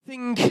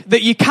Thing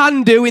that you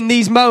can do in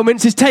these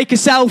moments is take a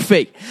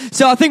selfie.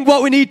 So I think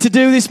what we need to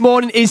do this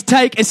morning is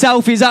take a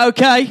selfie. Is that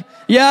okay?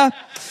 Yeah?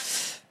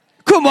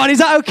 Come on, is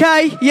that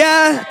okay?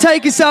 Yeah?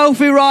 Take a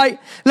selfie, right?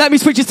 Let me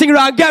switch this thing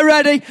around. Get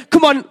ready.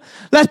 Come on.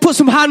 Let's put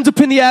some hands up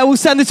in the air. We'll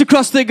send this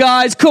across to the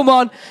guys. Come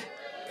on.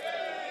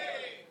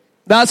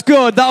 That's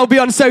good. That'll be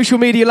on social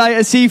media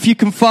later. See if you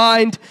can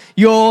find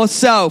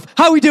yourself.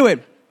 How are we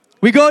doing?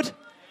 We good?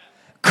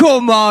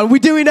 Come on. We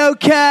doing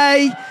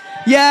okay?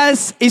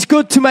 Yes, it's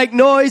good to make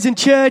noise in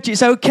church.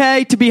 It's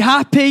okay to be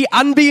happy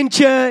and be in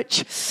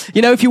church.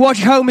 You know, if you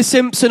watch Homer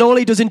Simpson, all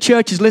he does in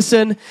church is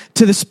listen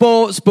to the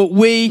sports, but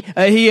we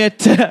are here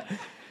to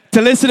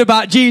listen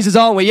about Jesus,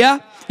 aren't we? Yeah?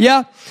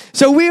 Yeah?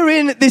 So we're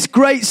in this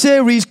great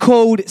series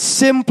called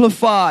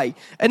Simplify.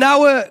 And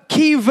our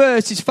key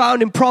verse is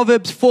found in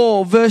Proverbs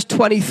 4, verse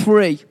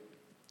 23. It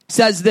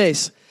says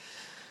this.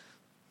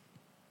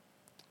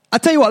 I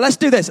tell you what, let's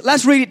do this.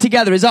 Let's read it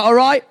together. Is that all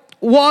right?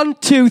 1,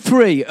 2,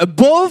 3.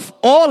 Above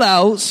all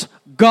else,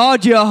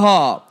 guard your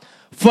heart,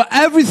 for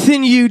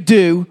everything you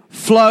do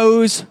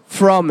flows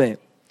from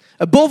it.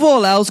 Above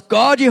all else,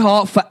 guard your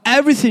heart, for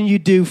everything you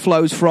do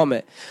flows from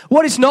it.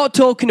 What it's not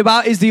talking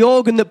about is the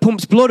organ that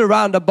pumps blood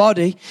around our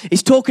body.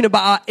 It's talking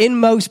about our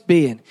inmost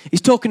being.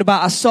 It's talking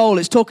about our soul.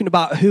 It's talking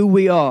about who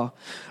we are.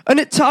 And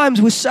at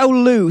times, we're so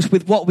loose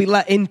with what we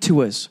let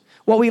into us.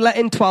 What we let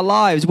into our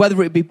lives,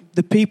 whether it be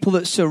the people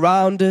that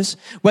surround us,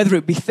 whether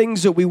it be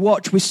things that we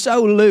watch, we're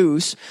so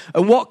loose.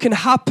 And what can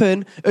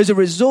happen as a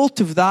result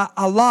of that,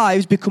 our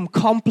lives become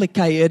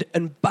complicated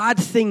and bad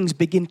things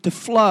begin to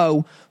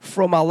flow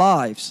from our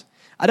lives.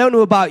 I don't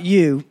know about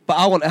you, but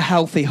I want a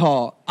healthy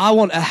heart. I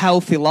want a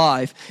healthy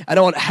life. And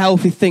I want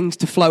healthy things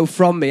to flow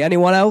from me.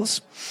 Anyone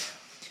else?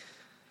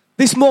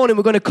 This morning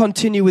we're going to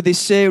continue with this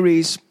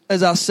series,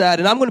 as I said,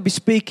 and I'm going to be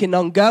speaking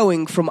on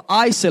going from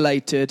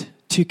isolated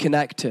to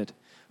connected.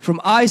 From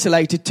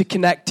isolated to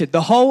connected.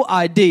 The whole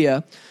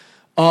idea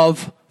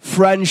of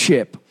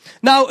friendship.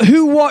 Now,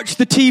 who watched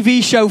the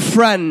TV show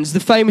Friends? The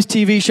famous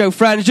TV show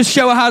Friends? Just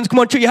show of hands. Come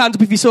on, put your hands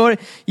up if you saw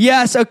it.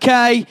 Yes,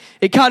 okay.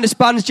 It kind of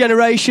spans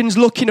generations,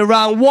 looking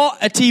around.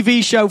 What a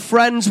TV show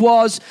Friends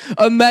was.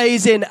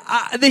 Amazing.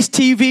 This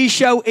TV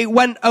show, it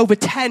went over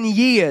 10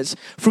 years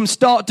from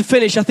start to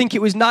finish. I think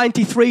it was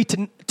 93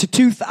 to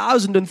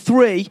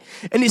 2003,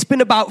 and it's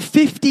been about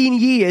 15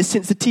 years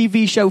since the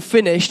TV show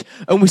finished,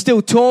 and we're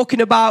still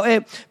talking about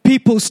it.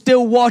 People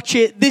still watch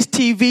it. This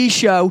TV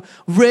show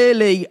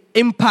really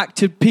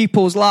impacted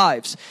people's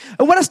lives.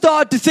 And when I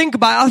started to think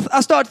about it,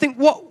 I started to think,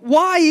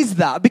 why is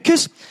that?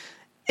 Because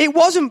it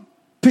wasn't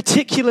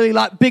particularly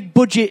like big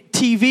budget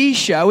TV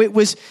show. It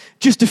was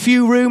just a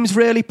few rooms,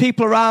 really,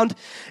 people around.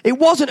 It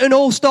wasn't an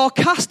all-star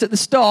cast at the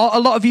start. A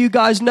lot of you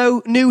guys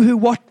knew who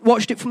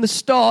watched it from the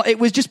start. It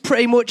was just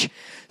pretty much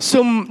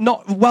some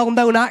not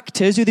well-known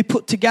actors who they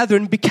put together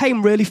and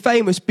became really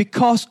famous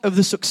because of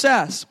the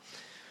success.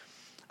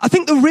 I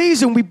think the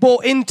reason we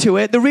bought into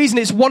it, the reason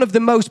it's one of the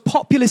most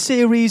popular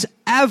series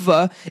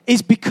ever,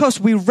 is because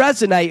we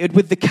resonated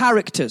with the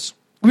characters.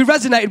 We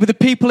resonated with the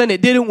people in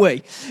it, didn't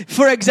we?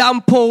 For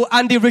example,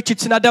 Andy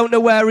Richardson, I don't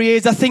know where he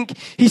is. I think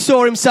he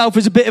saw himself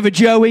as a bit of a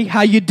Joey.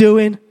 How you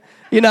doing?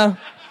 You know,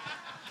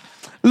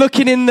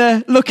 looking in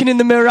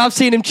the mirror. I've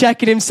seen him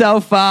checking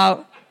himself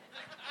out.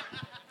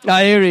 Ah,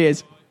 here he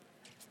is.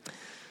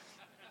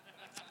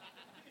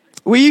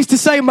 We used to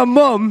say my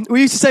mum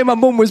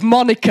was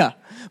Monica,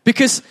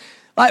 because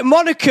like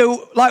Monica,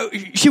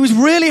 like she was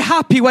really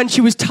happy when she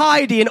was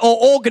tidying or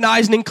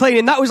organising and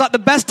cleaning. That was like the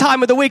best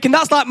time of the week. And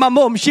that's like my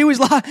mum. She's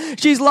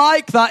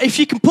like that. If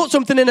she can put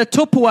something in a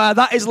Tupperware,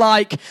 that is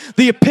like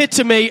the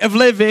epitome of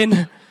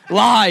living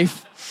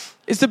life.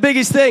 It's the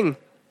biggest thing.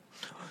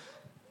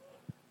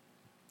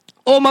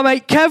 Or my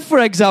mate Kev, for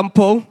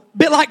example, a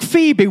bit like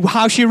Phoebe,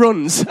 how she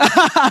runs.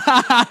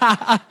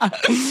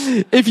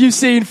 If you've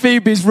seen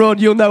Phoebe's run,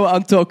 you'll know what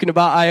I'm talking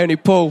about. I only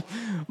pull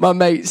my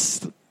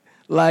mate's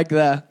leg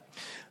there.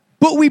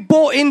 But we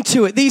bought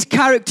into it. These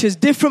characters,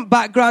 different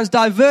backgrounds,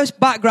 diverse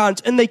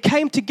backgrounds, and they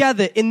came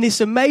together in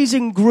this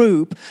amazing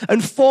group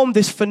and formed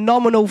this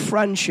phenomenal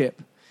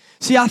friendship.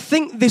 See, I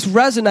think this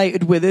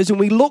resonated with us, and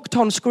we looked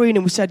on screen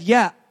and we said,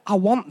 yeah, I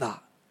want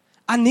that.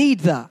 I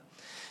need that.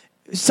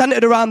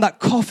 Centered around that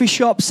coffee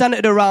shop,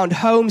 centered around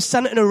home,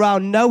 centered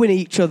around knowing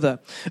each other.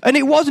 And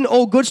it wasn't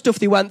all good stuff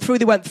they went through.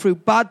 They went through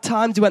bad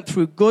times. They went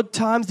through good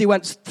times. They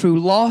went through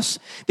loss.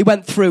 They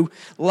went through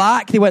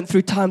lack. They went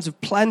through times of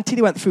plenty.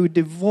 They went through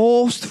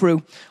divorce,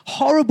 through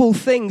horrible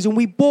things. And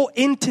we bought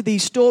into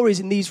these stories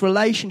and these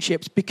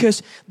relationships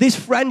because this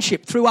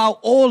friendship, throughout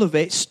all of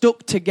it,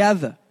 stuck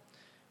together.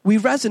 We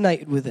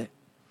resonated with it.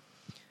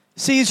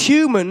 See, as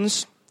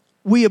humans,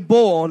 we are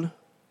born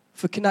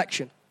for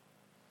connection.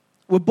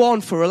 We're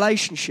born for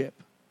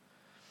relationship.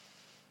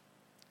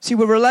 See,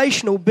 we're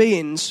relational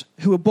beings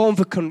who are born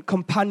for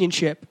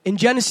companionship. In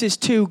Genesis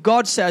 2,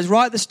 God says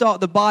right at the start of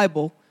the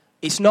Bible,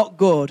 it's not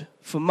good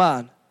for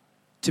man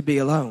to be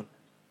alone.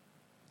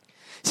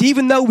 See,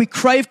 even though we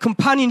crave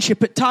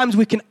companionship, at times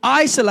we can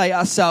isolate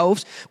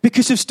ourselves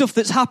because of stuff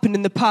that's happened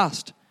in the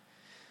past.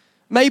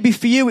 Maybe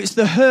for you, it's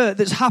the hurt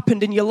that's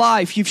happened in your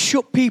life. You've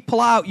shut people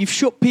out. You've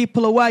shut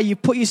people away.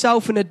 You've put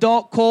yourself in a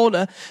dark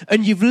corner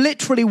and you've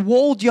literally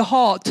walled your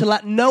heart to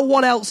let no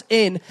one else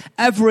in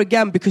ever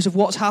again because of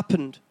what's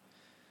happened.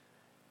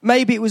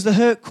 Maybe it was the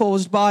hurt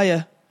caused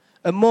by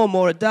a mum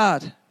or a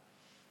dad,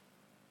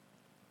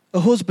 a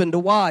husband, a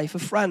wife, a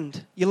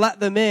friend. You let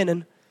them in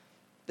and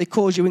they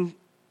cause you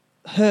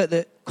hurt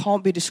that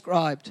can't be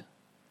described.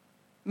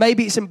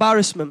 Maybe it's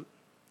embarrassment.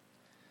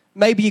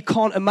 Maybe you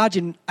can't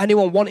imagine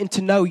anyone wanting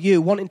to know you,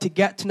 wanting to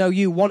get to know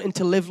you, wanting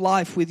to live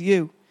life with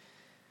you.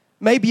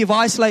 Maybe you've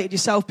isolated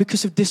yourself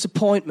because of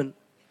disappointment,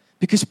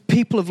 because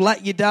people have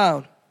let you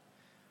down.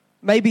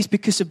 Maybe it's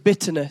because of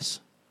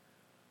bitterness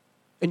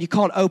and you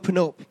can't open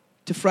up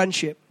to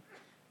friendship.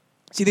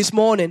 See, this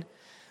morning,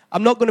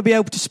 I'm not going to be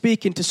able to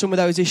speak into some of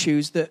those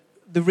issues, that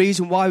the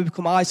reason why we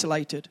become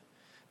isolated.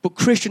 But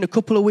Christian, a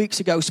couple of weeks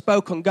ago,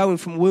 spoke on going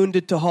from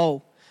wounded to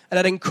whole. And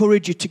I'd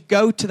encourage you to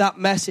go to that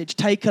message,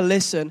 take a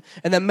listen,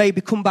 and then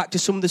maybe come back to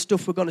some of the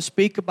stuff we're going to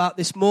speak about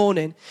this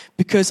morning.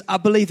 Because I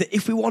believe that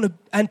if we want to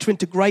enter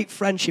into great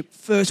friendship,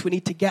 first we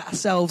need to get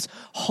ourselves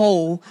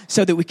whole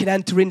so that we can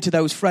enter into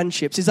those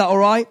friendships. Is that all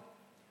right?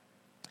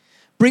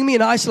 Bring me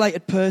an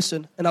isolated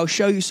person and I'll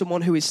show you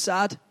someone who is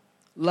sad,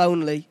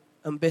 lonely,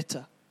 and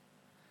bitter.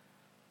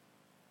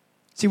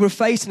 See, we're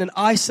facing an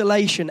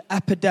isolation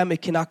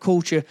epidemic in our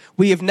culture.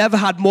 We have never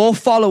had more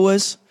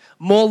followers,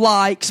 more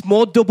likes,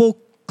 more double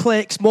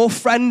clicks, more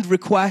friend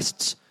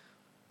requests,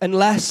 and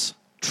less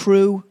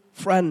true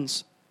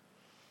friends.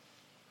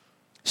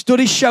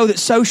 Studies show that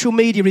social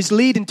media is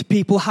leading to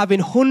people having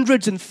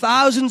hundreds and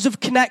thousands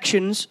of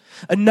connections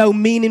and no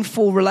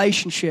meaningful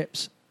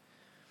relationships.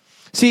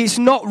 See, it's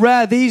not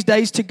rare these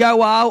days to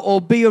go out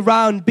or be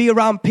around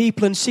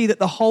people and see that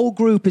the whole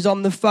group is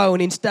on the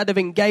phone instead of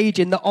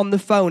engaging on the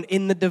phone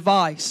in the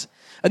device.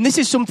 And this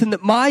is something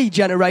that my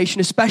generation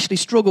especially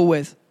struggle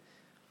with.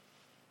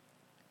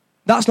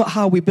 That's not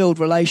how we build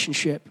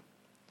relationship.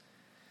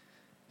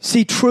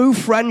 See, true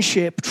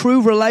friendship,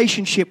 true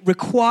relationship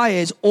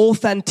requires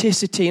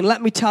authenticity. And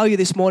let me tell you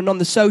this morning on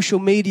the social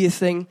media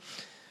thing,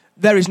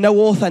 there is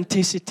no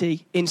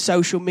authenticity in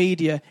social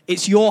media.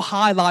 It's your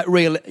highlight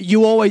reel.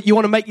 You want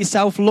to make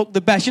yourself look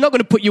the best. You're not going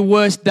to put your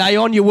worst day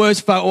on, your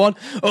worst photo on.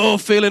 Oh,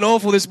 feeling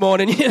awful this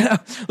morning.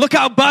 Look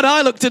how bad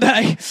I look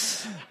today.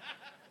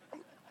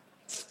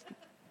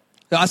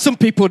 Some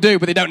people do,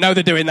 but they don't know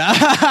they're doing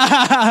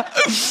that.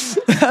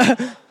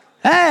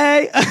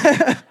 Hey!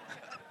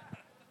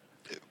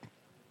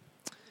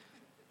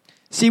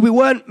 See, we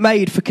weren't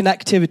made for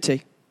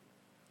connectivity.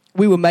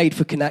 We were made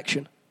for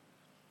connection.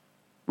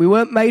 We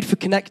weren't made for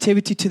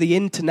connectivity to the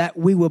internet.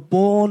 We were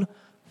born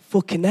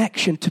for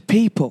connection to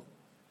people.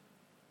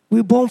 We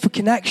were born for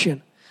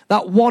connection.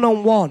 That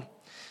one-on-one.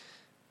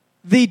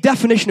 The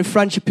definition of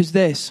friendship is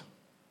this.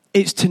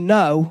 It's to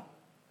know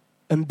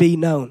and be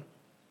known.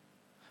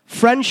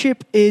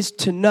 Friendship is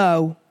to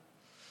know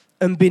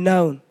and be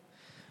known.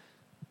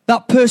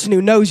 That person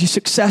who knows your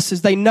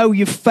successes, they know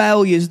your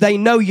failures, they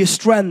know your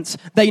strengths,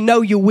 they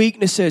know your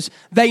weaknesses,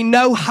 they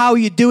know how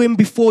you're doing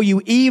before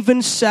you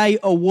even say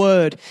a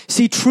word.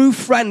 See, true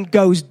friend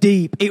goes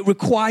deep. It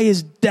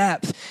requires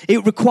depth.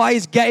 It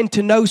requires getting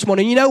to know someone.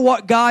 And you know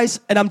what, guys?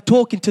 And I'm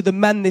talking to the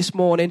men this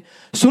morning.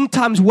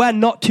 Sometimes we're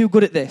not too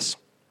good at this.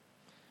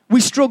 We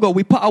struggle,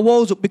 we put our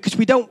walls up because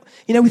we don't,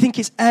 we think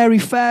it's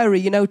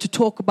airy-fairy, to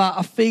talk about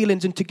our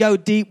feelings and to go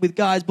deep with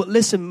guys. But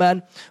listen,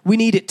 man, we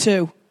need it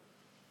too.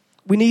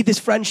 We need this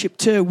friendship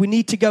too. We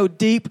need to go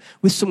deep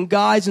with some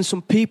guys and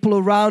some people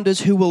around us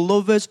who will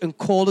love us and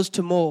call us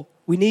to more.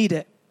 We need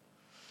it.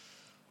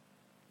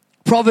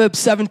 Proverbs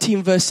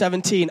 17, verse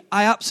 17.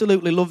 I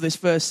absolutely love this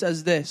verse.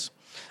 Says this.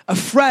 A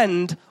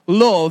friend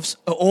loves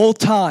at all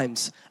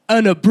times,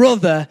 and a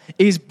brother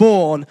is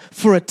born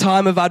for a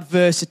time of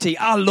adversity.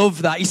 I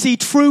love that. You see,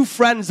 true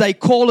friends, they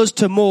call us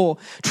to more.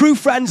 True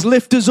friends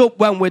lift us up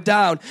when we're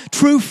down.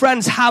 True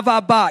friends have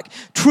our back.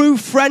 True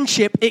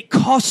friendship, it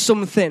costs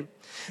something.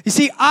 You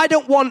see, I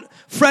don't want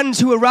friends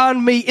who are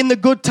around me in the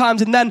good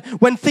times and then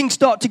when things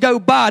start to go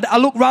bad, I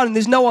look around and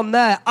there's no one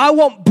there. I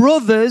want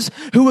brothers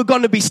who are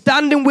going to be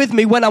standing with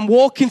me when I'm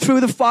walking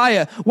through the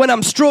fire, when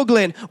I'm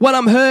struggling, when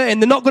I'm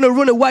hurting. They're not going to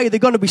run away. They're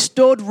going to be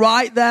stood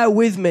right there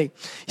with me.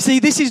 You see,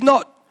 this is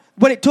not,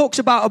 when it talks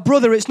about a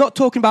brother, it's not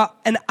talking about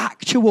an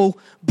actual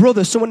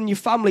brother, someone in your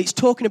family. It's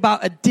talking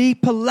about a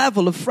deeper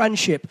level of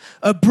friendship.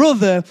 A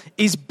brother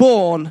is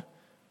born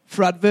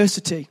for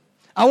adversity.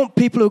 I want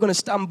people who are going to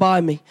stand by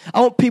me.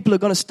 I want people who are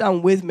going to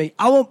stand with me.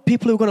 I want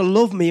people who are going to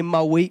love me in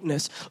my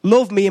weakness,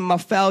 love me in my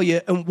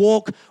failure, and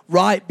walk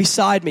right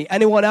beside me.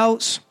 Anyone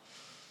else?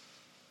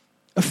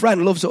 A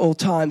friend loves at all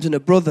times, and a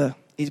brother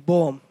is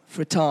born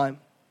for a time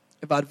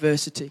of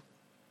adversity.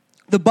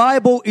 The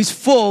Bible is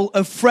full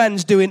of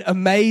friends doing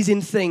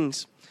amazing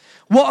things.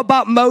 What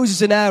about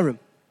Moses and Aaron?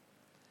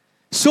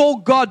 Saw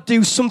God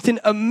do something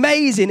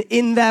amazing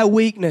in their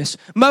weakness.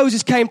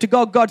 Moses came to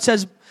God. God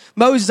says,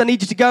 Moses, I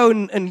need you to go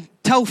and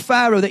tell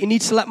Pharaoh that he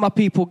needs to let my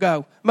people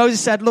go. Moses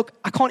said, look,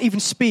 I can't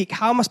even speak.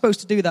 How am I supposed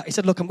to do that? He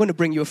said, look, I'm going to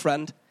bring you a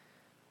friend,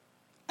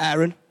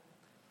 Aaron.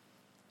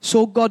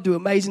 Saw God do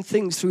amazing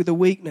things through the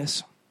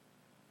weakness.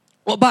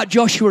 What about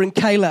Joshua and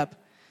Caleb?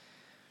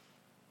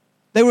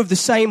 They were of the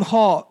same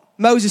heart.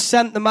 Moses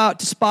sent them out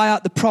to spy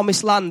out the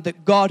promised land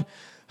that God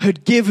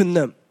had given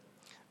them.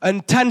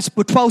 And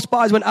 12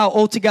 spies went out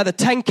altogether.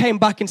 10 came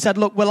back and said,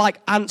 look, we're like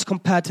ants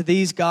compared to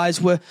these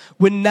guys. We're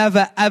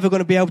never, ever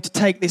going to be able to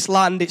take this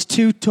land. It's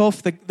too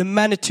tough. The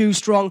men are too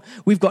strong.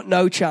 We've got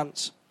no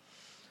chance.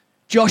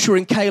 Joshua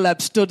and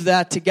Caleb stood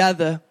there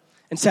together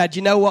and said,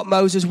 you know what,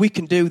 Moses, we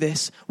can do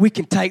this. We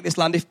can take this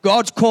land. If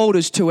God's called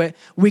us to it,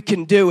 we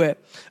can do it.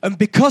 And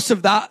because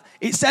of that,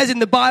 it says in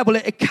the Bible,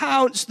 it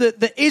accounts that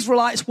the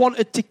Israelites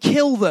wanted to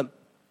kill them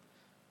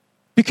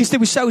because they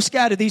were so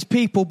scared of these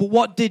people. But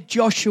what did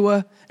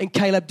Joshua and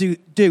Caleb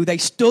do? They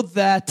stood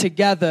there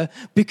together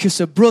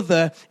because a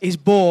brother is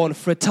born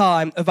for a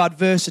time of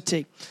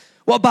adversity.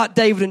 What about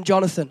David and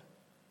Jonathan?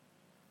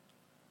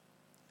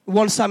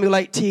 1 Samuel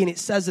 18, it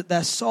says that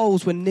their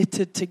souls were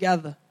knitted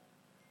together.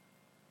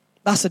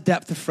 That's a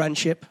depth of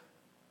friendship.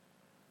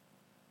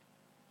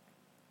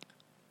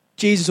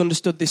 Jesus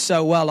understood this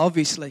so well,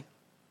 obviously.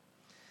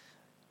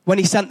 When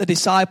he sent the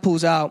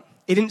disciples out,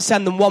 he didn't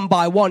send them one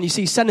by one. You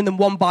see, sending them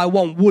one by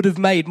one would have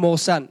made more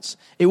sense.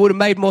 It would have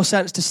made more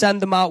sense to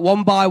send them out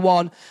one by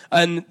one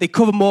and they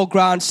cover more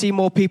ground, see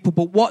more people.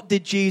 But what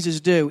did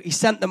Jesus do? He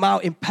sent them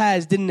out in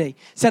pairs, didn't he?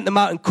 Sent them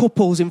out in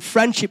couples, in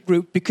friendship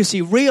groups, because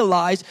he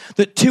realized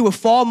that two are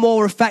far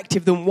more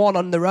effective than one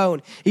on their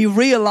own. He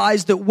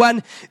realized that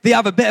when they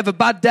have a bit of a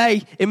bad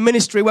day in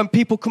ministry, when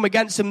people come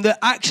against them, that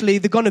actually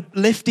they're going to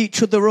lift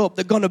each other up.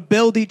 They're going to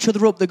build each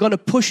other up. They're going to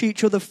push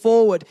each other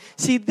forward.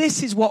 See,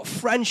 this is what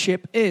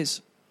friendship is.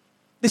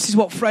 This is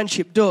what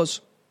friendship does.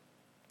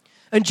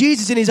 And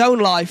Jesus in his own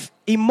life,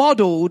 he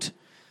modeled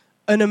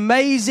he had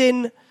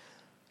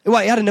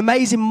an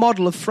amazing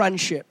model of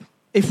friendship,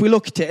 if we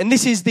look at it. And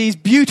this is these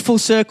beautiful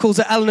circles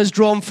that Eleanor's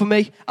drawn for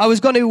me. I was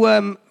going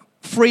to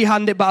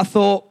freehand it, but I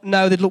thought,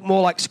 no, they'd look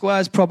more like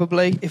squares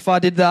probably if I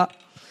did that.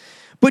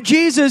 But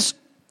Jesus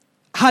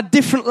had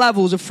different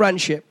levels of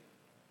friendship.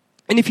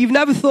 And if you've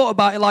never thought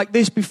about it like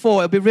this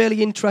before, it'll be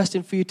really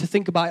interesting for you to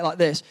think about it like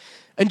this.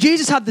 And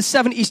Jesus had the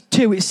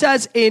 72. It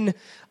says in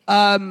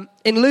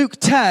Luke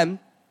 10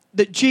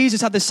 that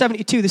Jesus had the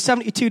 72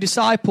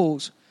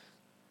 disciples.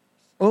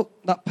 Oh,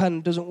 that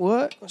pen doesn't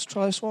work. Let's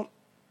try this one.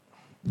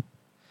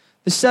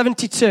 The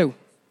 72.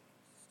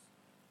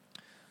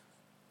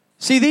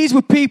 See, these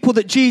were people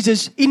that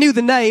Jesus, he knew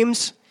the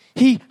names.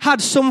 He had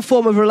some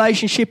form of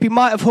relationship. He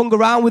might have hung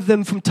around with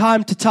them from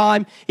time to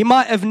time. He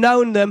might have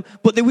known them,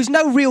 but there was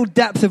no real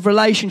depth of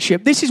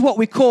relationship. This is what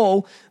we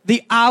call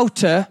the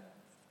outer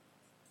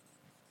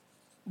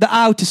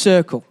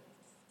circle.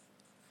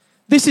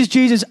 This is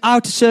Jesus'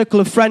 outer circle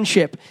of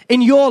friendship.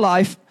 In your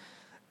life,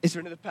 is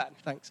there another pen?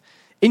 Thanks.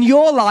 In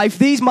your life,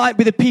 these might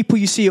be the people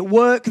you see at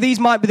work. These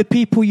might be the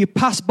people you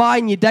pass by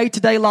in your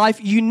day-to-day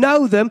life. You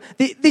know them.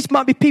 This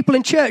might be people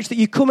in church that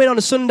you come in on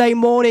a Sunday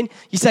morning,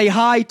 you say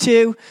hi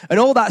to, and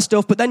all that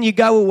stuff, but then you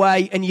go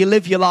away and you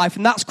live your life,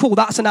 and that's cool.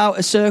 That's an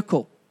outer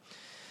circle.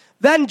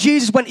 Then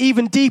Jesus went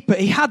even deeper.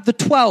 He had the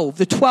 12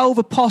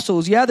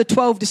 apostles, the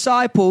 12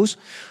 disciples,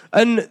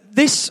 and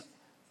this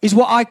is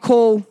what I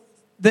call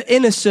the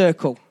inner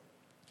circle.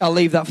 I'll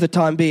leave that for the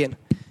time being.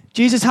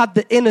 Jesus had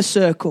the inner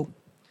circle.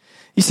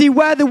 You see,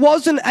 where there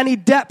wasn't any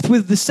depth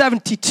with the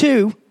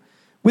 72,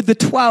 with the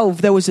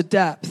 12, there was a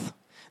depth.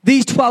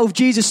 These 12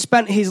 Jesus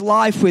spent his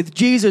life with,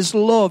 Jesus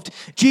loved,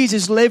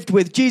 Jesus lived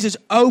with, Jesus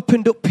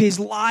opened up his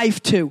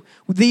life to.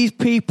 These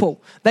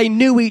people, they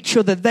knew each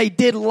other, they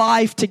did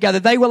life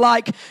together. They were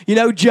like,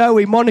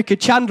 Joey, Monica,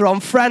 Chandler on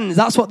Friends.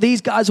 That's what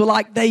these guys were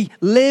like. They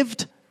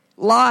lived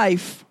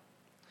life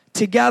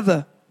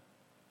together.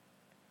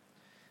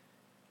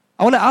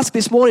 I want to ask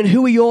this morning,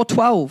 who are your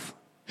 12?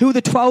 Who are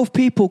the 12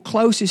 people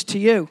closest to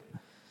you?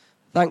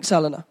 Thanks,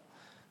 Eleanor.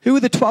 Who are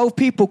the 12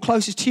 people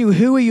closest to you?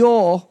 Who are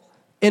your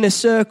inner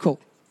circle?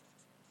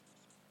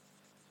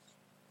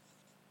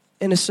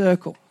 Inner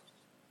circle.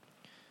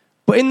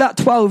 But in that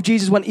 12,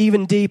 Jesus went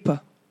even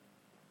deeper.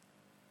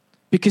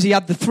 Because he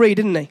had the 3,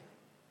 didn't he?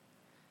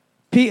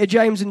 Peter,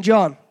 James, and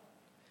John.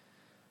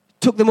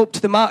 Took them up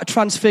to the Mount of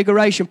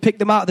Transfiguration, picked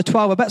them out of the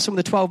 12. I bet some of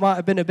the 12 might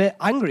have been a bit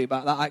angry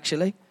about that,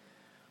 actually.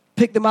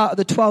 Picked them out of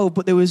the 12,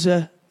 but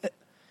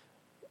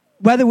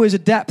where there was a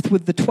depth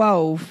with the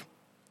 12,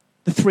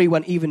 the 3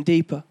 went even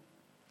deeper.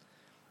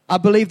 I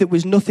believe there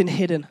was nothing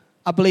hidden.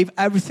 I believe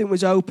everything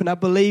was open. I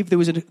believe there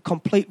was a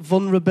complete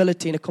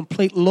vulnerability and a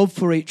complete love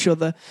for each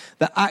other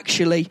that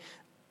actually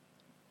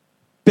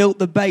built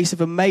the base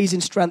of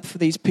amazing strength for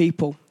these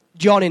people.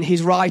 John, in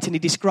his writing, he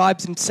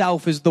describes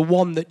himself as the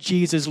one that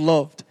Jesus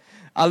loved.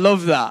 I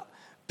love that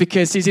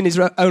because he's in his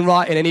own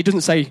writing and he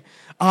doesn't say,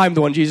 I'm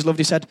the one Jesus loved.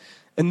 He said,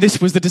 and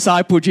this was the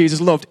disciple Jesus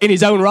loved, in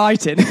his own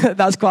writing.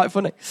 That's quite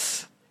funny.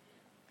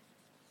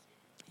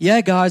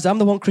 Yeah, guys, I'm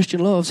the one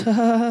Christian loves.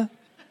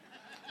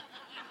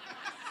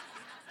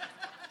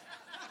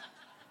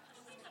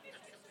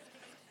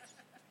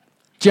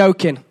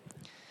 Joking.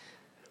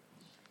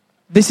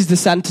 This is the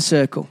center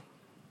circle.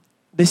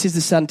 This is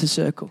the center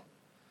circle.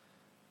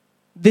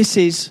 This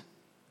is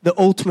the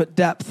ultimate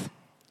depth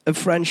of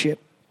friendship.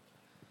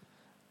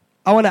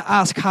 I want to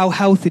ask, how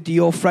healthy do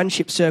your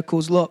friendship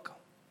circles look?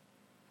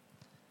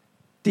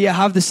 Do you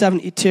have the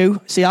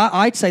 72? See,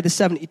 I'd say the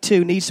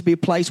 72 needs to be a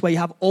place where you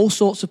have all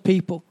sorts of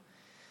people.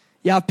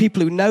 You have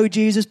people who know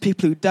Jesus,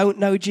 people who don't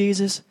know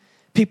Jesus,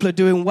 people who are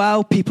doing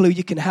well, people who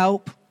you can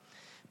help,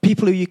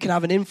 people who you can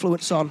have an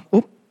influence on.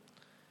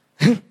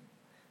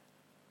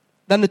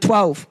 Then the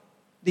 12,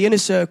 the inner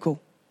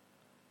circle.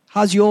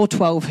 How's your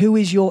 12? Who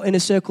is your inner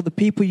circle? The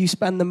people you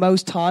spend the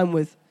most time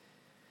with.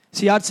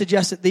 See, I'd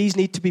suggest that these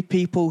need to be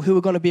people who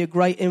are going to be a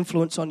great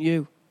influence on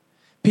you.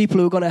 People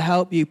who are going to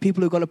help you.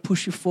 People who are going to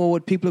push you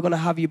forward. People who are going to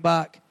have you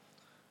back.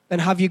 Then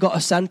have you got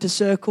a center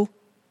circle?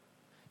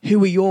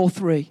 Who are your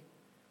 3?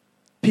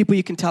 People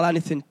you can tell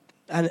anything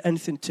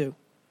to.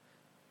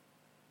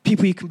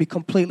 People you can be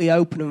completely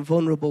open and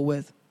vulnerable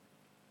with.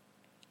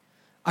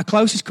 Our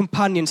closest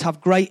companions have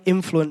great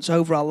influence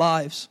over our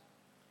lives.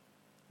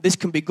 This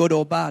can be good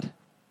or bad.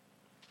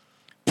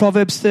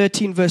 Proverbs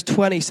 13 verse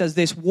 20 says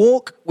this: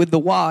 walk with the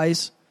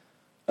wise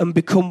and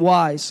become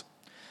wise,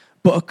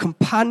 but a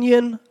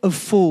companion of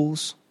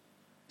fools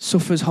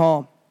suffers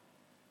harm.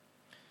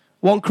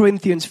 1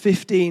 Corinthians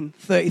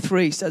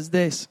 15:33 says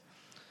this: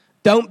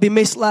 don't be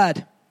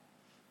misled.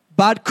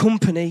 Bad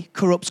company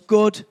corrupts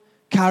good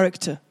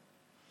character.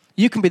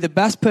 You can be the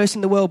best person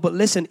in the world, but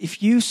listen,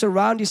 if you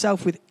surround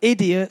yourself with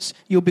idiots,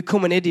 you'll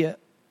become an idiot.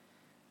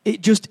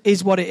 It just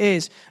is what it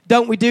is.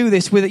 Don't we do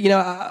this with,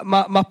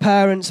 my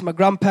parents, my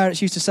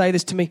grandparents used to say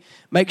this to me: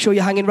 make sure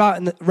you're hanging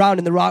around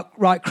in the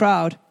right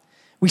crowd.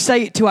 We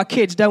say it to our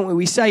kids, don't we?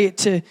 We say it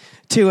to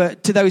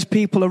those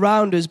people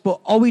around us,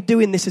 but are we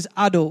doing this as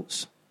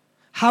adults?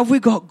 Have we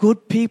got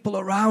good people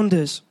around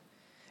us?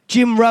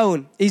 Jim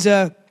Rohn, he's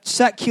a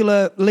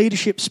secular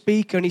leadership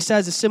speaker, and he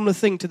says a similar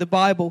thing to the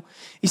Bible.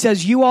 He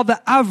says, you are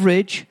the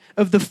average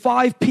of the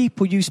 5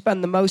 people you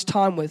spend the most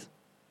time with.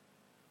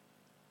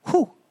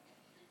 Whew.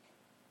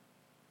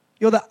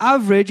 You're the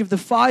average of the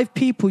 5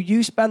 people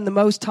you spend the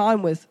most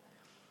time with.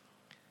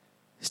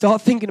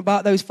 Start thinking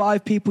about those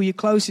 5 people you're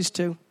closest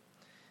to.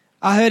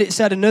 I heard it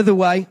said another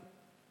way: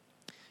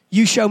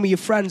 you show me your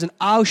friends and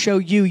I'll show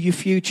you your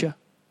future.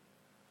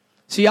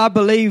 See, I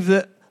believe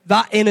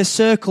that inner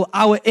circle,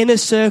 our inner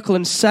circle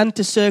and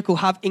center circle,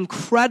 have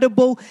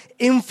incredible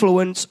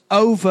influence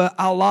over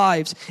our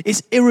lives.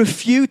 It's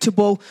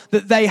irrefutable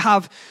that they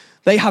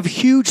have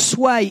huge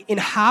sway in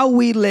how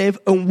we live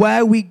and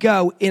where we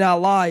go in our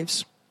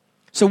lives.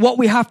 So what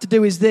we have to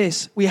do is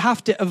this: we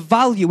have to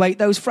evaluate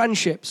those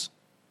friendships.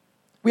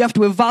 We have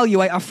to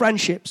evaluate our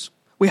friendships.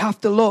 We have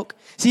to look.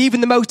 See,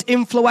 even the most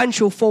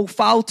influential fall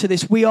foul to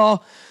this. We are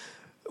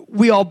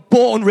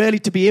born really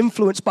to be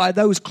influenced by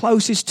those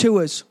closest to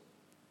us.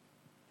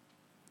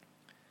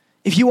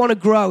 If you want to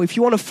grow, if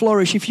you want to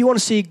flourish, if you want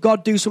to see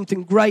God do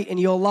something great in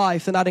your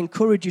life, then I'd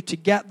encourage you to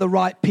get the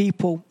right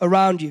people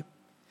around you.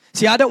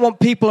 See, I don't want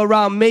people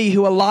around me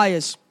who are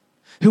liars,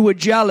 who are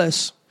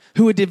jealous,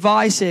 who are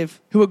divisive,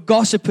 who are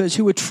gossipers,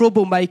 who are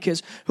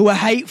troublemakers, who are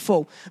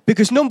hateful.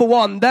 Because number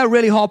one, they're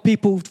really hard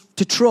people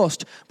to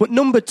trust. But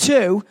number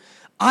two,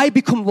 I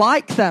become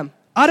like them.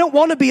 I don't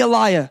want to be a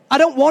liar. I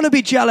don't want to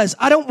be jealous.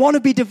 I don't want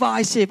to be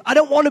divisive. I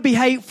don't want to be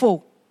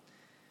hateful.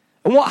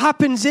 And what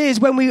happens is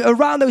when we're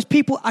around those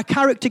people, our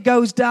character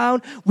goes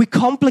down. We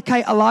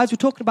complicate our lives. We're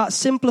talking about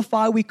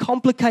simplify. We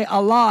complicate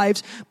our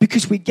lives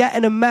because we get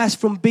in a mess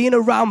from being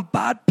around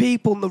bad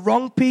people and the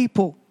wrong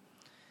people.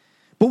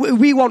 But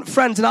we want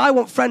friends, and I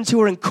want friends who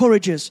are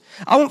encouragers.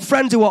 I want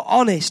friends who are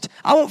honest.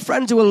 I want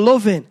friends who are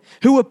loving,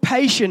 who are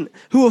patient,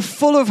 who are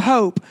full of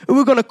hope, who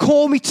are going to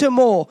call me to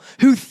more,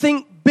 who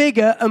think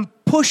bigger and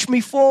push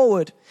me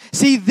forward.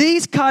 See,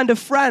 these kind of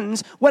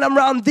friends, when I'm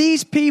around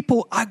these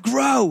people, I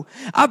grow.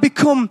 I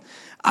become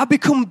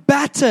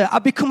better. I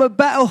become a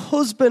better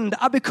husband.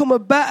 I become a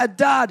better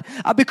dad.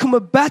 I become a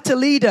better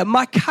leader.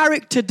 My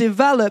character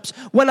develops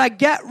when I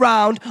get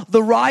around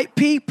the right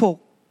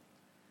people.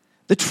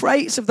 The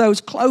traits of those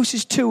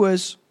closest to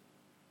us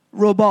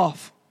rub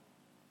off.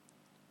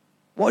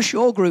 What's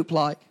your group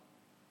like?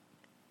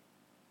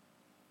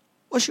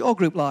 What's your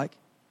group like?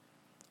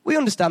 We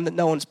understand that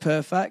no one's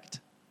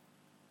perfect.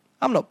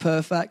 I'm not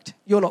perfect.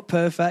 You're not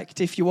perfect.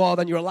 If you are,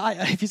 then you're a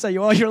liar. If you say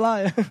you are, you're a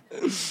liar.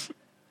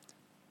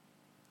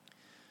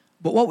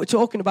 But what we're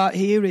talking about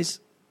here is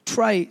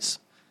traits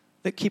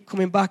that keep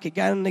coming back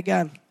again and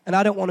again. And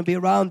I don't want to be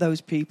around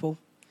those people.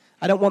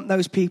 I don't want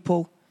those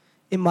people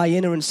in my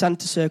inner and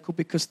center circle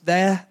because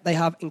they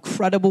have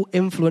incredible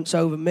influence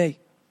over me.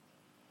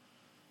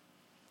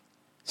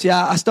 See,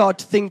 I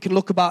started to think and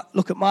look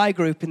at my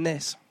group in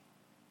this.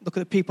 Look at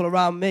the people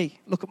around me.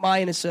 Look at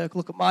my inner circle.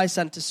 Look at my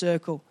center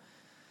circle.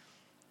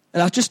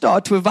 And I just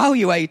started to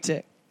evaluate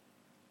it.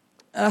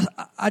 And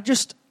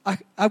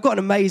I've got an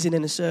amazing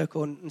inner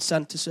circle and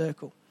center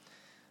circle.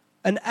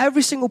 And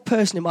every single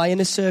person in my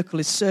inner circle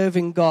is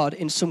serving God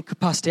in some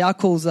capacity. How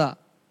cool is that?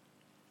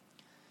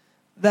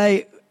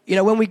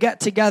 When we get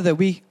together,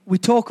 we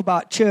talk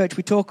about church,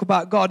 we talk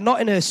about God,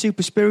 not in a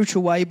super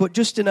spiritual way, but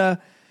just in an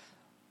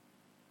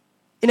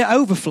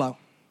overflow.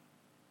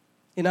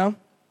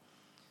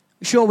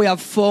 Sure, we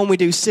have fun, we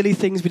do silly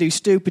things, we do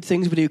stupid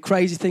things, we do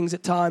crazy things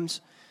at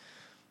times.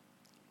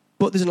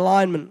 But there's an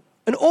alignment.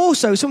 And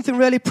also, something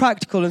really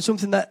practical and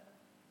something that,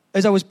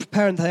 as I was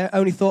preparing, I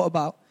only thought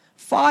about.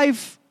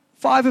 Five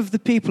of the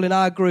people in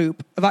our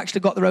group have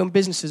actually got their own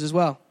businesses as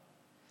well.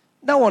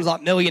 No one's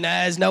like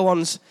millionaires, no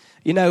one's,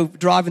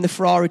 driving the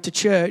Ferrari to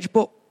church,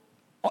 but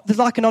there's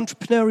like an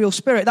entrepreneurial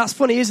spirit. That's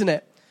funny, isn't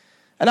it?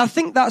 And I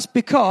think that's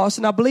because,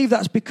 and I believe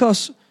that's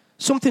because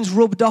something's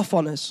rubbed off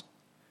on us.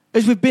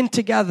 As we've been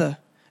together,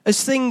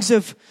 as things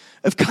have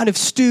kind of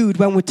stewed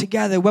when we're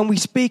together, when we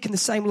speak in the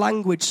same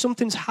language,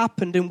 something's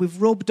happened and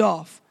we've rubbed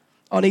off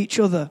on each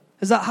other.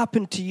 Has that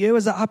happened to you?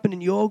 Has that happened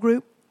in your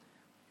group?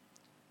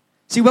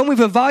 See, when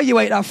we've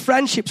evaluated our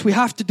friendships, we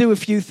have to do a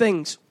few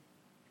things.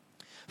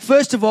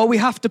 First of all, we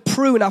have to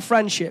prune our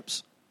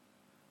friendships.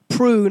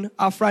 Prune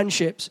our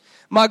friendships.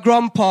 My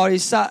grandpa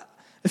is sat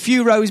a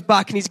few rows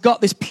back and he's got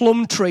this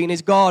plum tree in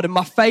his garden,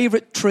 my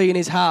favourite tree in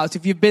his house.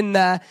 If you've been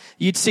there,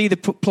 you'd see the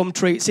plum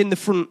tree. It's in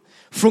the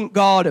front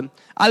garden.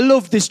 I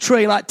love this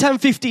tree. Like 10,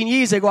 15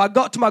 years ago, I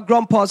got to my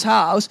grandpa's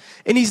house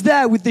and he's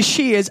there with the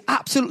shears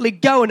absolutely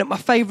going at my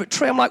favourite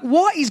tree. I'm like,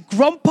 what is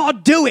grandpa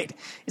doing?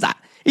 He's like,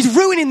 he's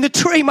ruining the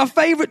tree, my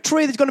favourite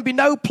tree. There's going to be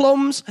no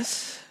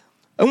plums.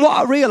 And what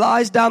I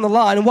realised down the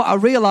line and what I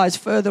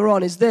realised further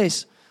on is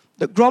this,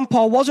 that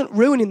grandpa wasn't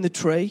ruining the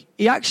tree.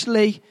 He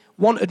actually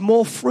wanted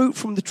more fruit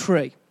from the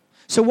tree.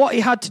 So what he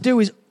had to do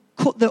is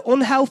cut the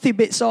unhealthy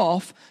bits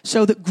off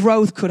so that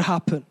growth could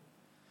happen.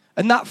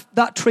 And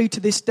that tree to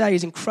this day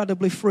is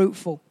incredibly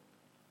fruitful.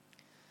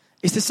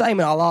 It's the same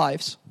in our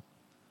lives.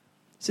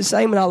 It's the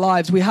same in our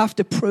lives. We have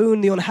to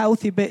prune the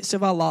unhealthy bits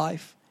of our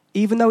life,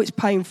 even though it's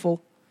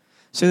painful,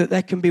 so that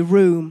there can be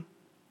room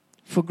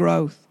for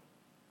growth.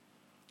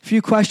 A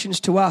few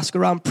questions to ask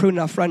around pruning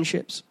our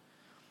friendships.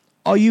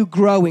 Are you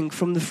growing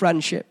from the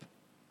friendship?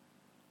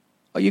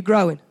 Are you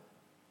growing?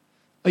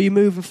 Are you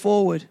moving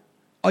forward?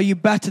 Are you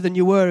better than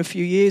you were a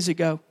few years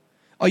ago?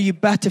 Are you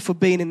better for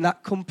being in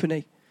that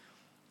company?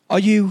 Are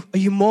you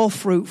more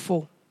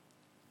fruitful?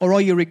 Or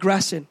are you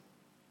regressing?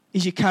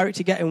 Is your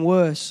character getting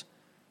worse?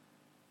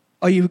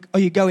 Are you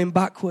going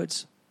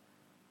backwards?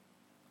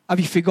 Have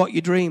you forgot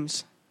your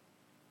dreams?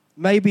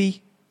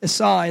 Maybe a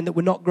sign that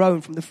we're not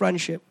growing from the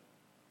friendship.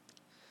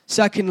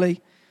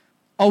 Secondly,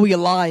 are we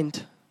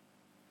aligned?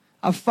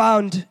 I've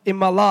found in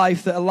my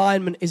life that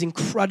alignment is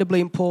incredibly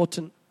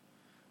important,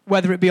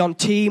 whether it be on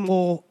team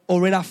or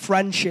in our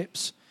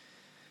friendships.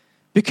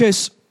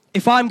 Because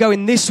if I'm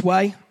going this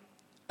way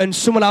and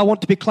someone I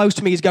want to be close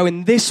to me is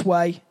going this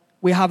way,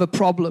 we have a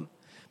problem.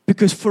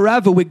 Because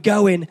forever we're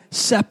going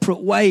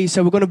separate ways,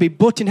 so we're going to be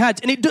butting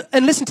heads.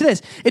 And listen to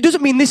this, it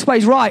doesn't mean this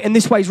way's right and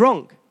this way's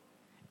wrong.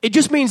 It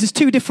just means there's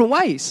two different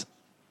ways.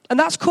 And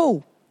that's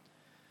cool.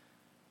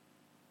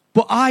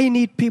 But I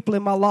need people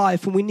in my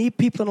life, and we need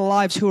people in our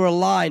lives who are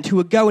aligned, who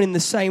are going in the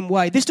same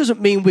way. This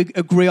doesn't mean we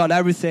agree on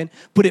everything,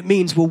 but it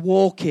means we're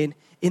walking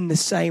in the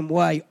same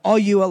way. Are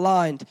you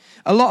aligned?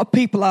 A lot of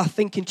people, I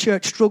think, in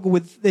church struggle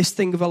with this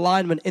thing of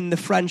alignment in the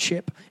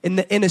friendship, in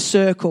the inner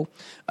circle.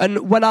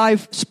 And when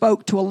I've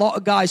spoke to a lot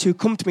of guys who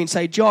come to me and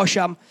say, Josh,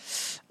 I'm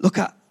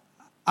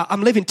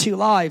living two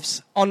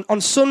lives.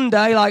 On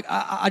Sunday,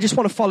 I just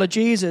want to follow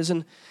Jesus,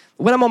 and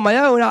when I'm on my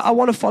own, I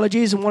want to follow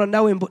Jesus and want to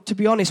know him. But to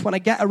be honest, when I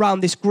get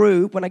around this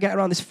group, when I get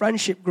around this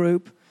friendship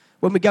group,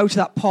 when we go to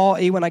that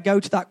party, when I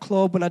go to that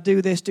club, when I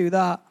do this, do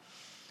that,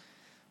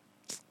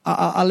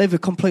 I live a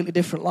completely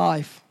different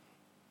life.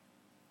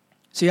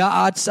 See,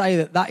 I'd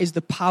say that is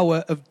the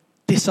power of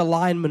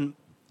disalignment.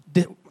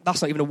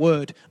 That's not even a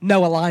word.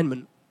 No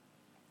alignment.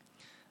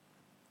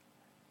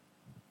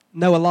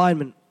 No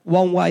alignment.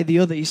 One way, the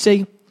other. You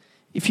see,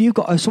 if you've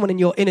got someone in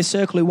your inner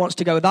circle who wants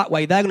to go that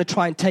way, they're going to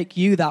try and take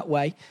you that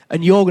way,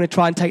 and you're going to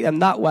try and take them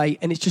that way,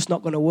 and it's just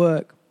not going to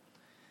work.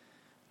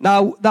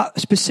 Now, that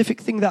specific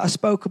thing that I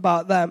spoke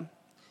about them,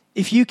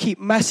 if you keep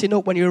messing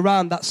up when you're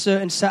around that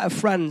certain set of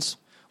friends,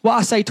 what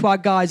I say to our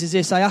guys is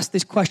this, I ask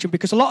this question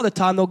because a lot of the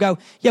time they'll go,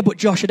 yeah, but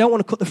Josh, I don't want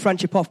to cut the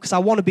friendship off because I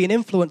want to be an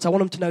influence. I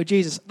want them to know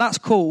Jesus. That's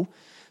cool.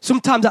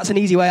 Sometimes that's an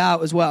easy way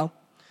out as well.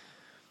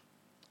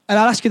 And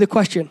I'll ask you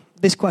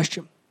this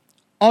question.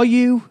 Are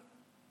you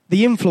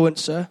the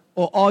influencer,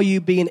 or are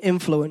you being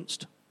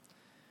influenced?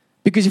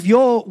 Because if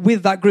you're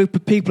with that group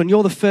of people and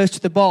you're the first to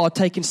the bar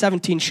taking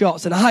 17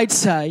 shots, then I'd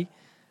say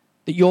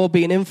that you're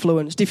being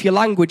influenced. If your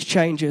language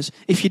changes,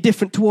 if you're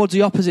different towards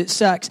the opposite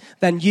sex,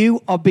 then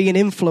you are being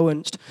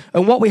influenced.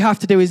 And what we have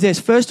to do is this.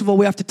 First of all,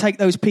 we have to take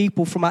those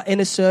people from our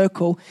inner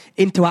circle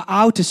into our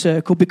outer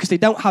circle because they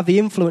don't have the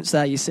influence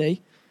there, you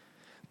see.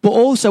 But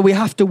also we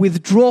have to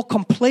withdraw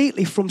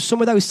completely from some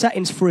of those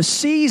settings for a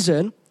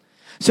season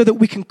so that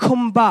we can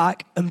come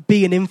back and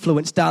be an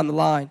influence down the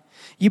line.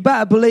 You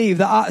better believe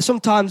that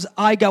sometimes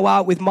I go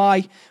out with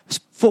my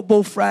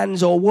football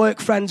friends or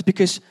work friends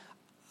because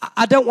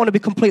I don't want to be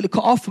completely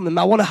cut off from them.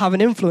 I want to have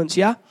an influence,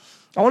 yeah?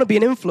 I want to be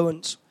an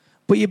influence.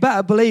 But you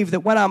better believe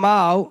that when I'm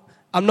out,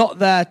 I'm not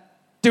there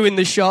doing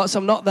the shots.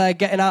 I'm not there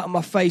getting out of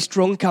my face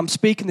drunk. I'm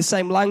speaking the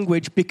same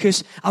language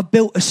because I've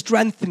built a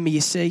strength in me, you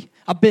see.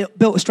 I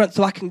built a strength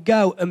so I can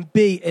go and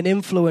be an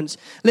influence.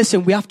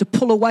 Listen, we have to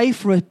pull away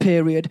for a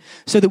period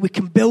so that we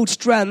can build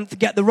strength,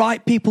 get the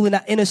right people in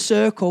that inner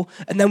circle,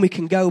 and then we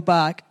can go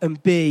back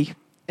and be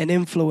an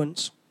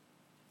influence.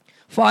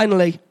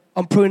 Finally,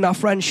 on pruning our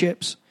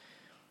friendships,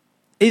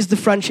 is the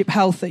friendship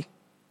healthy?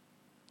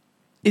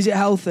 Is it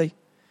healthy?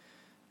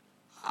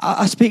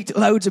 I speak to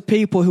loads of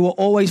people who are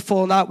always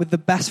falling out with the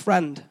best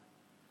friend.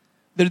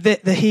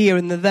 They're here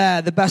and they're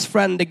there. The best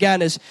friend,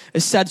 again, has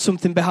said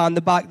something behind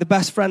the back. The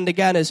best friend,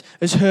 again,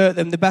 has hurt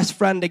them. The best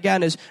friend,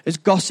 again, has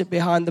gossiped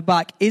behind the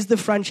back. Is the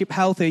friendship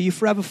healthy? Are you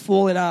forever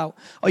falling out?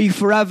 Are you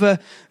forever,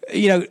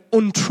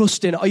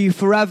 untrusting? Are you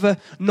forever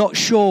not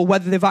sure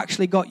whether they've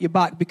actually got your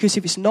back? Because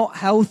if it's not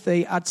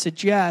healthy, I'd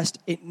suggest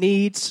it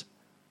needs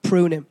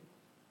pruning.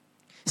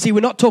 See,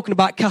 we're not talking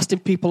about casting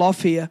people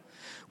off here.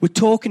 We're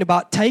talking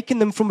about taking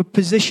them from a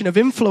position of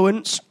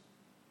influence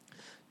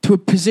to a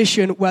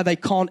position where they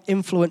can't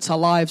influence our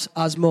lives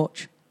as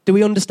much. Do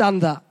we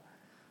understand that?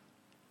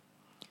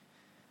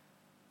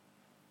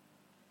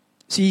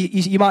 See,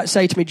 you might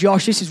say to me,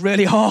 Josh, this is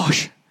really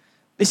harsh.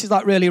 This is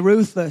like really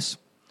ruthless.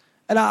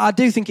 And I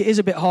do think it is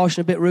a bit harsh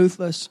and a bit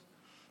ruthless.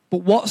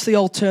 But what's the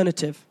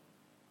alternative?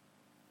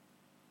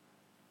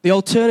 The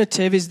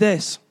alternative is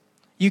this.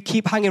 You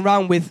keep hanging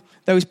around with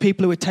those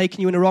people who are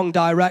taking you in the wrong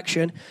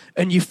direction,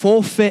 and you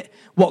forfeit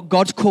what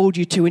God's called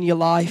you to in your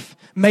life.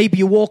 Maybe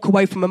you walk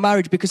away from a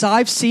marriage, because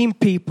I've seen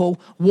people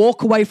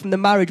walk away from the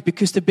marriage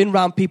because they've been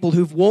around people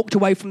who've walked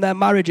away from their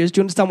marriages. Do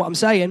you understand what I'm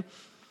saying?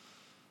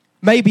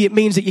 Maybe it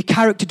means that your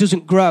character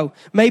doesn't grow.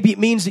 Maybe it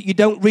means that you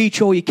don't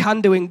reach all you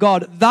can do in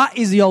God. That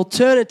is the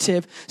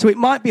alternative. So it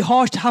might be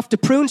harsh to have to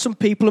prune some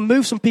people and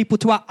move some people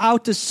to our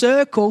outer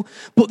circle,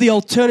 but the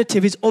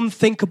alternative is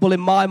unthinkable in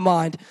my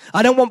mind.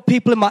 I don't want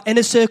people in my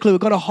inner circle who are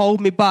going to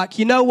hold me back.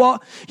 You know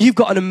what? You've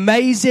got an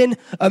amazing,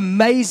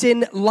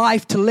 amazing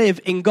life to live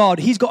in God.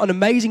 He's got an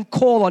amazing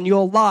call on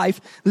your life.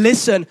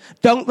 Listen,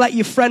 don't let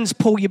your friends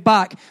pull you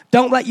back.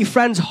 Don't let your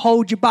friends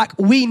hold you back.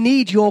 We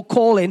need your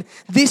calling.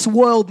 This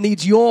world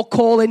needs your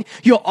calling.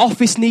 Your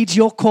office needs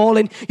your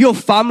calling. Your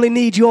family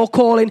needs your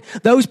calling.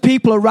 Those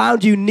people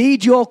around you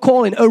need your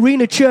calling.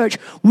 Arena Church,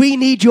 we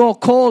need your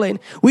calling.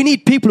 We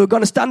need people who are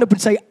going to stand up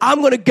and say,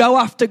 I'm going to go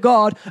after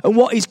God and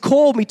what He's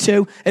called me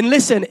to. And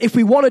listen, if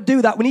we want to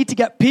do that, we need to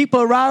get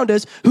people around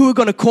us who are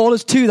going to call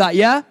us to that,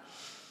 yeah?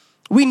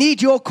 We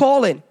need your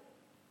calling.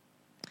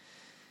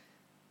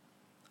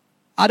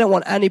 I don't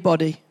want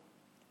anybody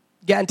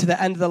getting to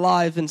the end of their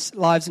lives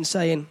and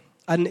saying,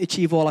 I didn't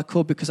achieve all I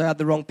could because I had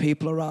the wrong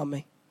people around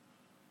me.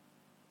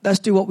 Let's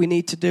do what we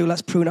need to do.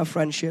 Let's prune our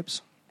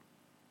friendships.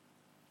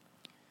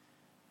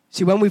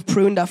 See, when we've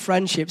pruned our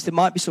friendships, there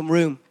might be some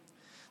room.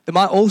 There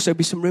might also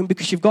be some room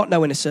because you've got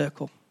no inner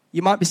circle.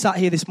 You might be sat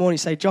here this morning and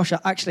say, Josh,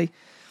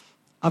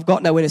 I've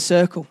got no inner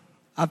circle.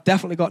 I've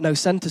definitely got no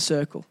center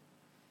circle.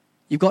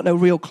 You've got no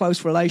real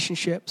close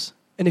relationships.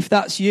 And if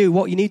that's you,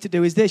 what you need to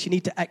do is this. You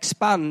need to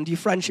expand your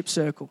friendship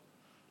circle.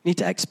 You need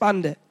to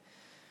expand it.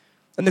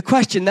 And the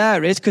question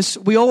there is, because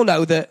we all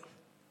know that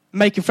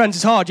making friends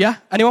is hard, yeah?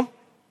 Anyone?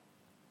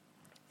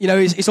 You know,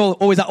 it's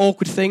always that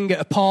awkward thing at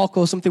a park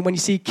or something when you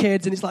see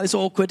kids, and it's like this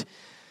awkward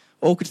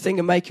thing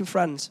of making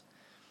friends.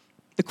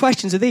 The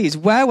questions are these: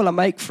 where will I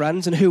make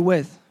friends and who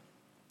with?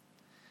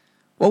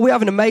 Well, we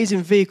have an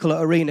amazing vehicle at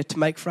Arena to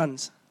make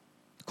friends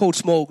called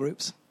small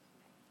groups.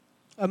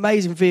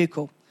 Amazing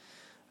vehicle.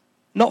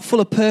 Not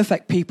full of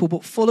perfect people,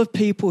 but full of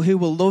people who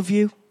will love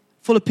you,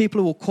 full of people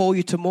who will call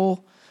you to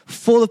more,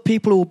 full of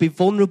people who will be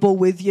vulnerable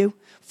with you,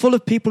 full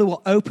of people who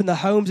will open their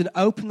homes and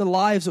open their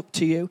lives up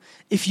to you.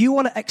 If you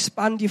want to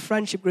expand your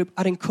friendship group,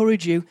 I'd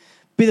encourage you,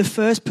 be the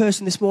first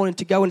person this morning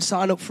to go and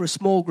sign up for a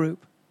small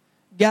group.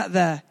 Get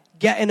there,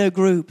 get in a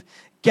group,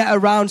 get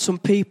around some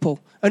people.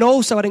 And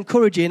also I'd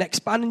encourage you, in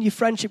expanding your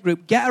friendship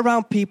group, get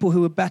around people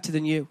who are better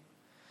than you.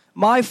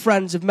 My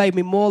friends have made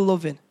me more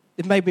loving.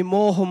 They've made me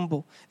more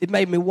humble. They've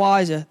made me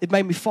wiser. They've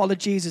made me follow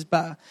Jesus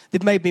better.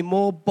 They've made me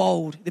more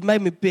bold. They've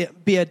made me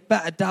be a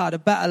better dad, a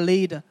better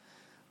leader.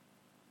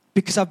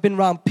 Because I've been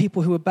around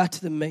people who are better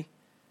than me.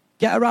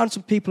 Get around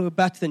some people who are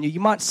better than you. You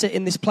might sit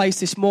in this place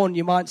this morning.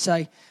 You might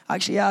say,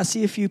 actually, yeah, I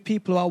see a few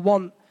people who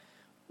I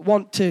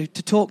want to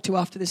talk to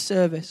after this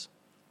service.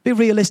 Be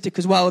realistic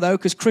as well, though,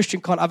 because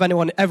Christian can't have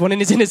everyone in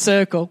his inner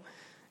circle.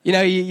 You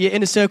know, your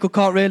inner circle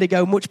can't really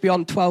go much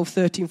beyond 12,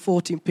 13,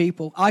 14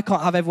 people. I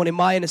can't have everyone in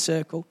my inner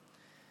circle.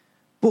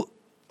 But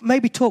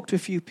maybe talk to a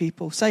few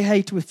people. Say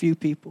hey to a few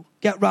people.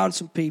 Get around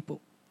some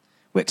people.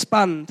 We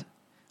expand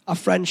our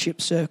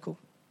friendship circle.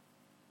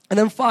 And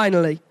then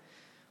finally,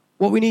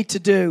 what we need to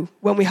do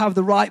when we have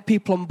the right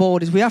people on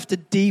board is we have to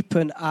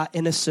deepen our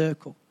inner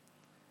circle.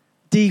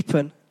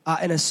 Deepen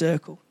our inner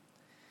circle.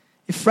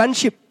 If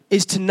friendship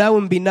is to know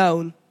and be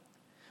known,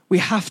 we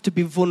have to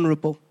be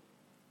vulnerable.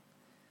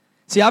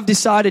 See, I've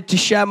decided to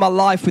share my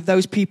life with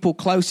those people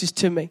closest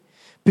to me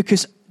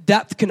because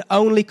depth can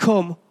only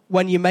come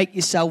when you make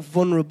yourself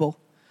vulnerable.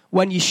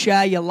 When you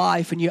share your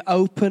life and you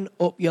open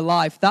up your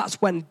life,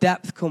 that's when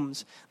depth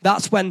comes.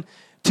 That's when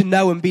to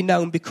know and be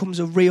known becomes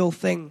a real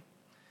thing.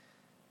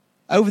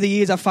 over the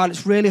years, I've found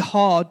it's really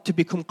hard to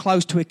become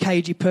close to a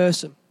cagey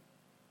person.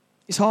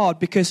 It's hard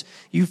because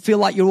you feel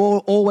like you're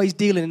always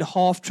dealing in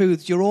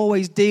half-truths. You're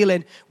always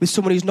dealing with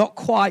someone who's not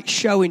quite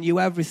showing you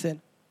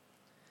everything.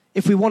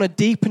 If we want to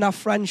deepen our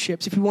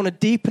friendships, if we want to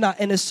deepen our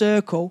inner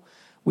circle,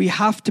 we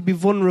have to be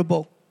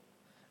vulnerable.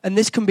 And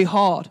this can be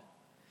hard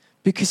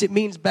because it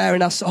means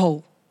bearing our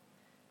soul.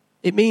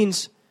 It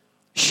means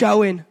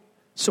showing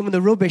some of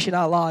the rubbish in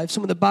our lives,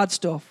 some of the bad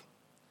stuff.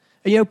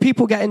 And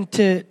people get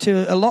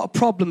into a lot of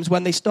problems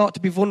when they start to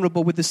be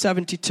vulnerable with the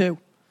 72.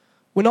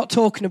 We're not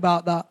talking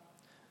about that.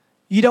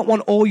 You don't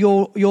want all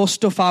your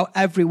stuff out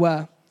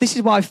everywhere. This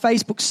is why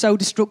Facebook's so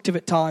destructive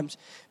at times,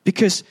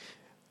 because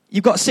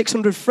you've got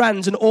 600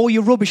 friends and all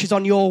your rubbish is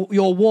on your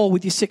wall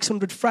with your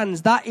 600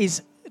 friends. That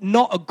is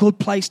not a good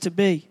place to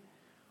be.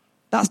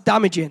 That's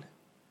damaging.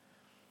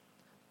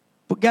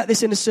 But get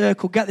this inner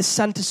circle, get this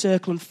center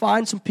circle, and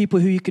find some people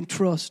who you can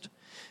trust,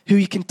 who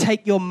you can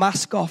take your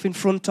mask off in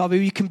front of, who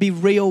you can be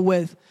real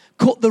with.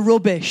 Cut the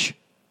rubbish.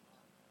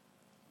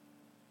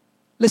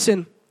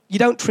 Listen, you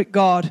don't trick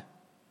God.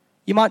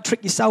 You might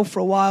trick yourself for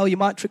a while, you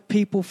might trick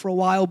people for a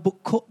while,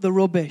 but cut the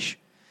rubbish.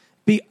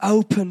 Be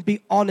open,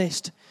 be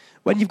honest.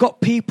 When you've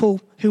got people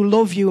who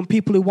love you and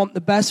people who want the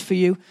best for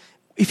you,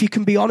 if you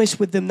can be honest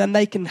with them, then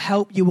they can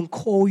help you and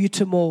call you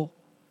to more.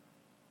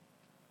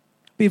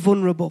 Be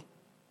vulnerable.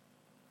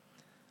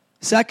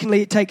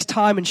 Secondly, it takes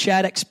time and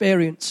shared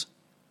experience.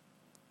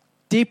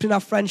 Deepening our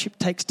friendship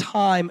takes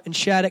time and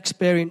shared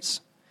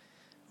experience.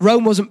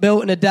 Rome wasn't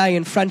built in a day,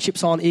 and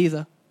friendships aren't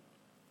either.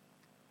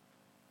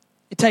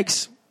 It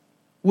takes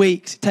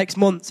weeks, it takes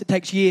months, it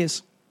takes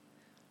years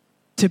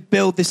to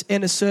build this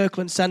inner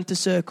circle and center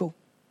circle.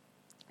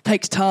 It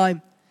takes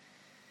time.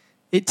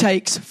 It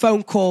takes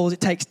phone calls, it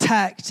takes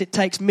texts, it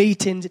takes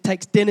meetings, it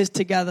takes dinners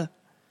together.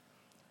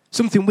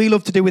 Something we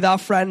love to do with our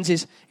friends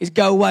is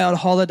go away on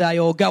holiday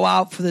or go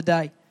out for the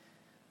day.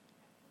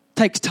 It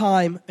takes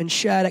time and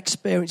shared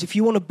experience. If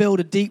you want to build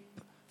a deep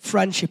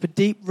friendship, a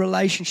deep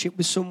relationship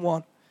with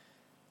someone,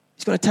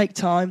 it's going to take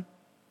time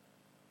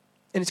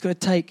and it's going to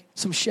take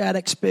some shared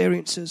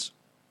experiences.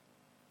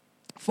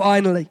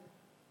 Finally,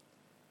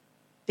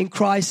 in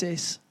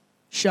crisis,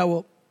 show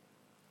up.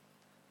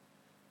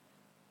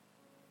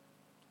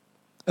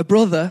 A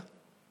brother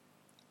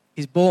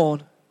is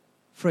born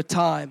for a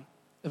time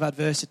of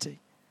adversity.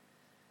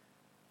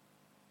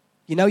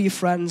 You know your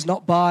friends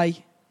not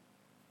by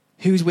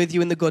who's with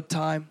you in the good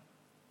time,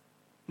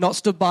 not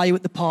stood by you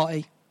at the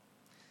party.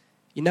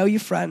 You know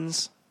your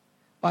friends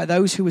by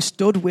those who are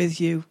stood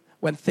with you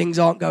when things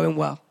aren't going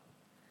well,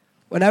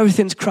 when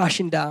everything's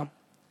crashing down,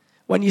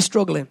 when you're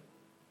struggling,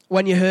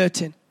 when you're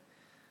hurting.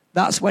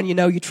 That's when you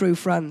know your true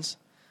friends.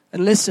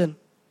 And listen,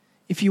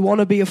 if you want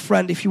to be a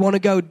friend, if you want to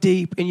go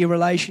deep in your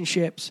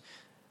relationships,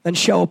 then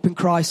show up in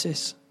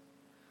crisis.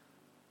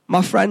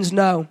 My friends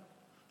know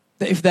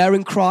that if they're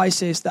in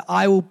crisis, that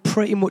I will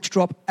pretty much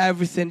drop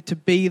everything to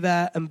be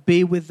there and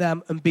be with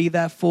them and be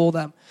there for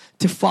them,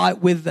 to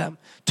fight with them,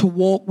 to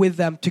walk with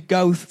them, to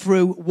go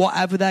through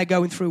whatever they're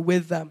going through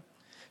with them.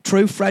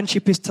 True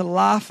friendship is to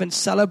laugh and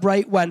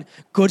celebrate when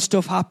good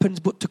stuff happens,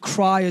 but to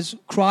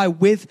cry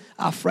with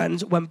our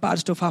friends when bad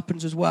stuff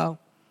happens as well.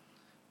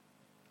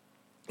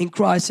 In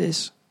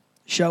crisis,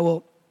 show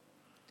up.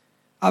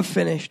 I've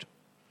finished.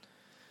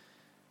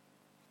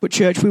 But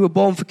church, we were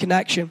born for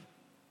connection.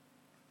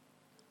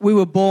 We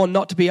were born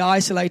not to be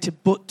isolated,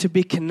 but to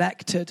be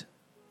connected.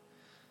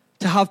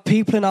 To have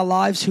people in our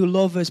lives who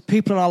love us,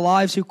 people in our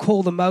lives who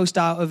call the most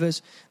out of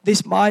us.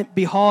 This might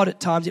be hard at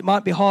times. It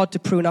might be hard to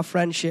prune our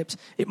friendships.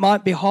 It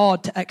might be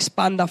hard to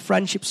expand our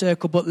friendship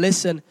circle. But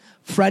listen,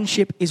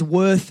 friendship is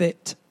worth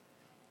it.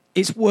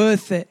 It's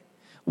worth it.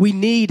 We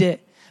need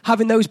it.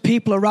 Having those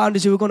people around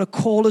us who are going to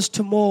call us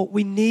to more,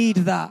 we need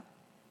that.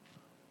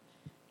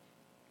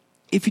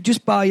 If you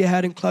just bow your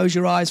head and close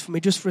your eyes for me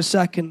just for a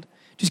second,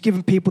 just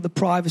giving people the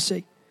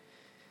privacy.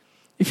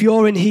 If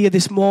you're in here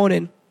this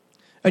morning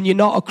and you're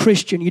not a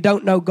Christian, you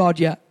don't know God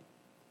yet,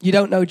 you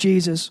don't know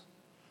Jesus.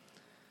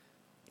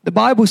 The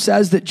Bible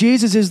says that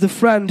Jesus is the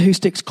friend who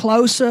sticks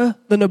closer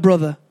than a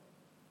brother.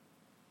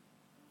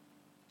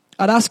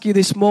 I'd ask you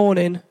this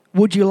morning,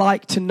 would you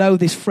like to know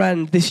this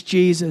friend, this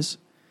Jesus?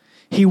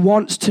 He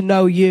wants to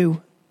know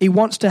you. He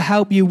wants to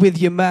help you with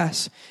your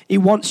mess. He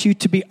wants you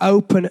to be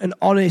open and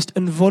honest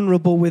and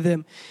vulnerable with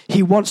him.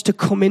 He wants to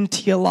come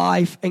into your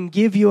life and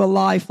give you a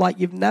life like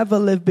you've never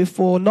lived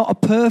before. Not a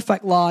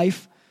perfect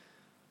life,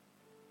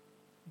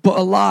 but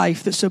a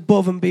life that's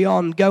above and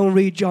beyond. Go and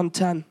read John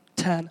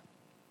 10:10.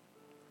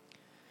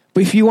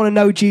 But if you want to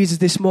know Jesus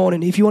this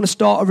morning, if you want to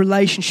start a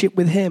relationship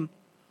with him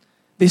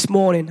this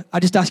morning, I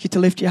just ask you to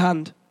lift your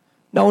hand.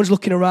 No one's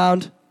looking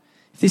around.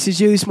 If this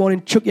is you this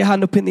morning, chuck your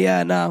hand up in the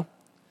air now.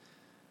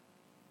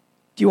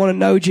 Do you want to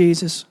know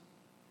Jesus?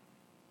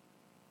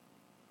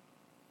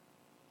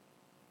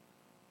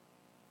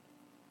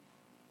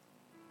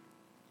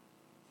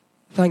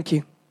 Thank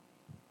you.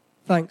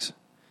 Thanks.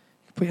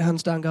 Put your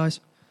hands down,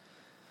 guys.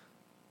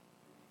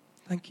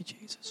 Thank you,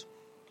 Jesus.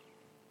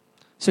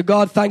 So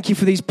God, thank you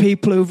for these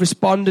people who've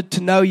responded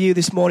to know you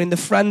this morning, the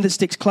friend that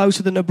sticks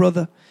closer than a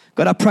brother.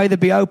 God, I pray they'd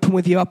be open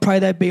with you. I pray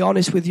they'd be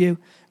honest with you.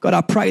 God,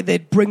 I pray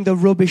they'd bring the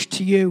rubbish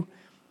to you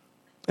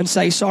and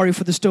say sorry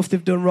for the stuff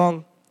they've done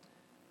wrong.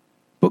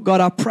 But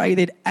God, I pray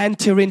they'd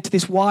enter into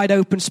this wide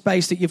open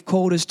space that you've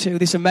called us to,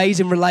 this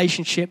amazing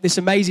relationship, this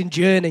amazing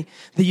journey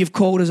that you've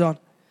called us on.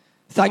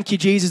 Thank you,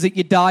 Jesus, that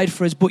you died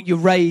for us, but you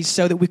raised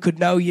so that we could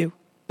know you,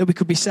 that we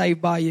could be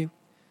saved by you.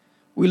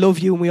 We love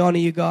you and we honor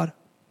you, God.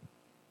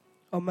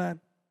 Amen.